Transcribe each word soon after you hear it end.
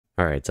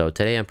Alright, so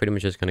today I'm pretty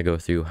much just going to go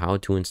through how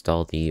to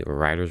install the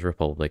Riders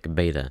Republic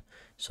beta.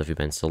 So if you've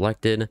been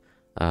selected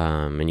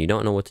and you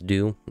don't know what to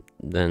do,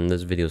 then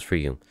this video is for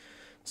you.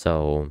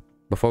 So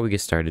before we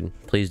get started,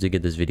 please do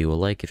give this video a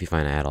like if you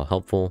find it at all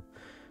helpful,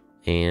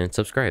 and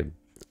subscribe.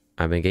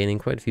 I've been gaining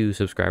quite a few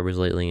subscribers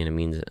lately and it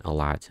means a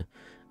lot.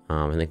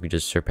 I think we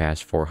just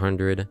surpassed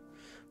 400,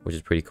 which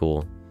is pretty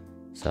cool.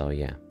 So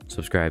yeah,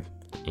 subscribe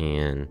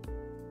and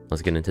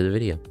let's get into the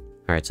video.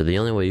 Alright, so the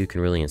only way you can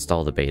really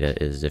install the beta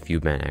is if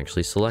you've been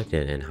actually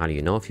selected. And how do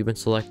you know if you've been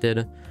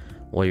selected?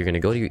 Well, you're going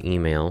to go to your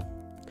email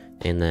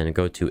and then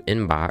go to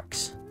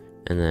inbox.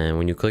 And then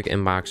when you click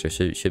inbox,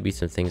 there should be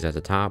some things at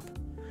the top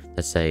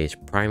that say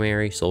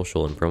primary,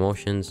 social, and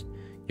promotions.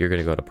 You're going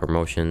to go to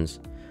promotions.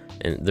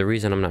 And the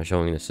reason I'm not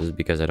showing this is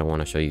because I don't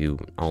want to show you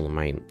all of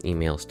my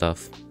email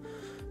stuff.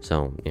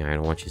 So yeah, I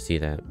don't want you to see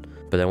that.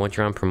 But then once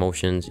you're on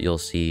promotions, you'll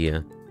see,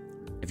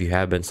 if you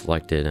have been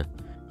selected,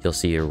 you'll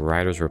see a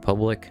Riders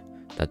Republic.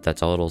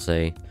 That's all it'll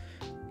say.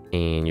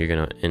 And you're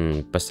gonna,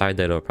 and beside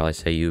that it'll probably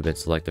say you've been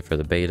selected for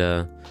the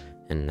beta,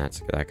 and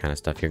that's that kind of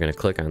stuff. You're gonna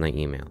click on the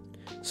email.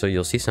 So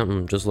you'll see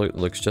something just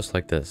looks just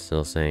like this.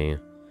 It'll say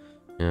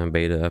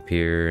beta up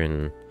here,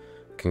 and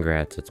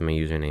congrats, it's my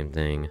username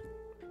thing.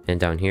 And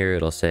down here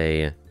it'll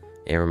say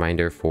a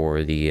reminder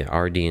for the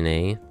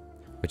RDNA,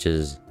 which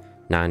is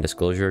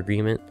non-disclosure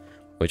agreement,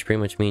 which pretty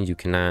much means you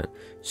cannot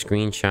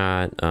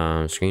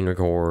screenshot, screen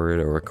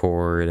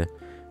record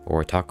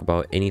or talk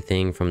about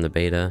anything from the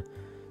beta.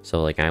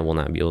 So like I will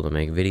not be able to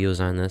make videos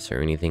on this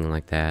or anything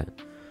like that,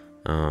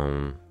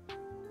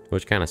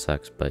 which kind of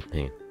sucks, but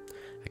hey,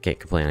 I can't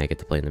complain. I get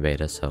to play in the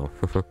beta. So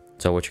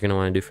so what you're gonna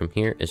want to do from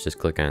here is just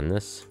click on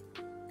this,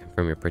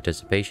 confirm your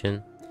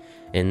participation,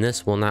 and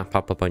this will not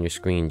pop up on your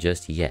screen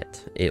just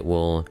yet. It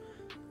will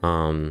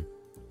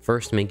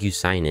first make you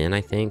sign in,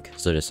 I think.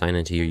 So just sign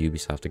into your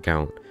Ubisoft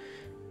account,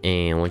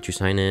 and once you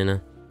sign in,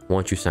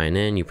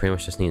 you pretty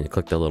much just need to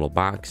click the little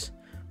box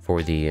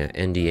for the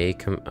NDA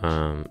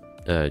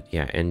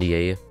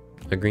NDA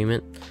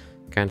agreement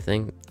kind of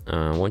thing.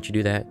 Once you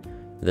do that,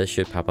 this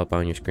should pop up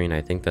on your screen. I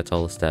think that's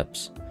all the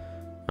steps.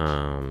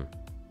 Yeah,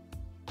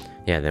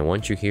 then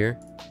once you're here,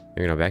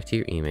 you're gonna go back to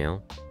your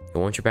email.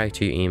 And once you're back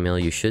to your email,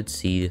 you should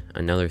see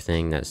another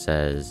thing that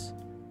says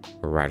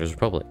Riders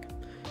Republic.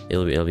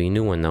 It'll be a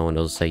new one though, and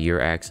it'll say your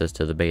access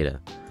to the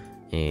beta,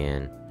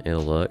 and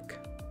it'll look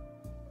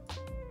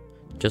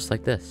just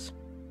like this.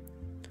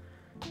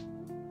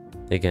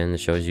 Again, it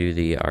shows you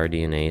the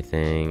RDNA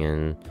thing,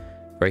 and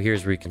right here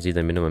is where you can see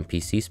the minimum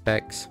PC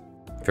specs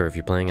for if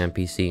you're playing on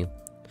PC.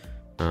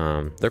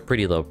 They're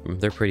pretty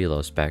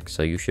low specs,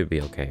 so you should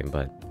be okay.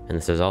 And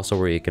this is also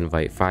where you can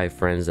invite 5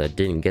 friends that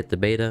didn't get the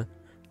beta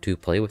to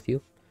play with you,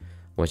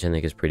 which I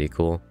think is pretty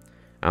cool.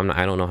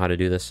 I don't know how to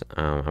do this.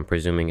 I'm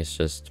presuming it's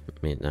just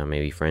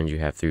maybe friends you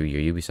have through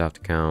your Ubisoft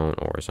account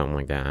or something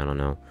like that. I don't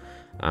know.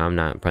 I'm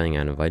not planning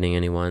on inviting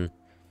anyone,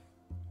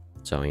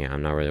 so yeah,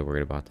 I'm not really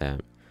worried about that.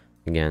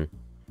 Again,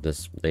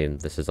 this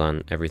is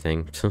on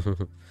everything.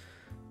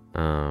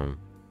 But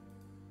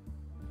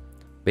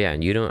yeah,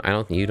 you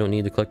don't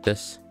need to click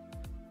this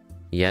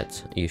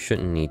yet. You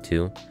shouldn't need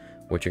to.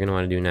 What you're gonna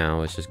want to do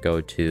now is just go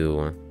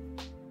to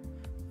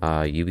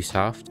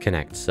Ubisoft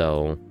Connect.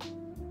 So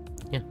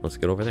yeah, let's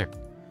get over there.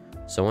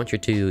 So once you're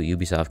to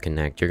Ubisoft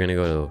Connect, you're gonna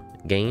go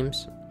to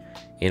games,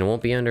 and it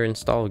won't be under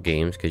installed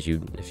games, because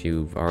if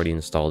you've already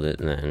installed it,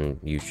 then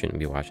you shouldn't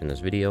be watching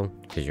this video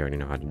because you already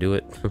know how to do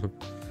it.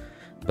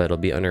 But it'll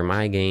be under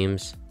my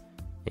games,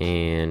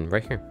 and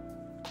right here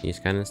you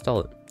just kind of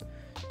install it.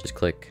 Just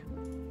click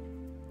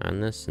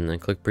on this and then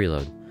click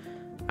preload.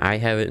 I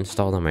have it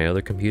installed on my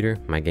other computer,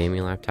 my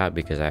gaming laptop,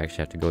 because I actually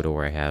have to go to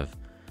where I have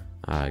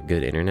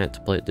good internet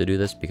to do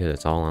this, because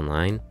it's all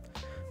online.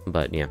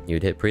 But yeah,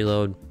 you'd hit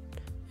preload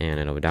and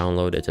it'll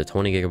download. It's a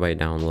 20 gigabyte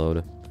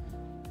download.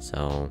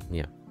 So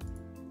yeah,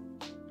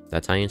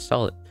 that's how you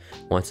install it.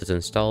 Once it's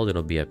installed,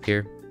 it'll be up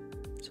here.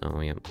 So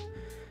yeah,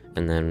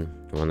 and then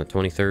when the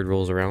 23rd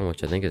rolls around,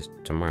 which I think is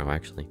tomorrow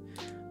actually,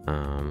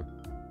 you'll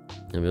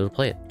be able to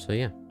play it. So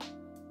yeah,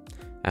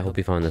 I hope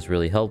you found this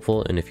really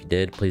helpful, and if you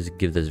did, please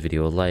give this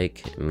video a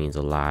like. It means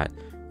a lot.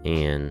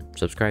 And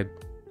subscribe,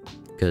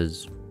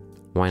 because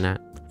why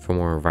not? For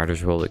more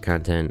Riders Republic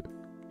content,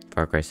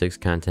 Far Cry 6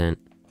 content,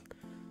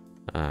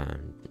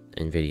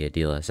 NVIDIA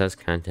DLSS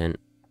content,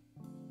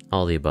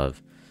 all the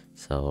above.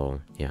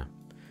 So yeah,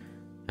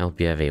 I hope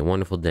you have a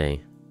wonderful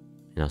day,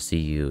 and I'll see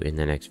you in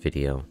the next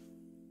video.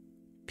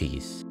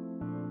 Peace.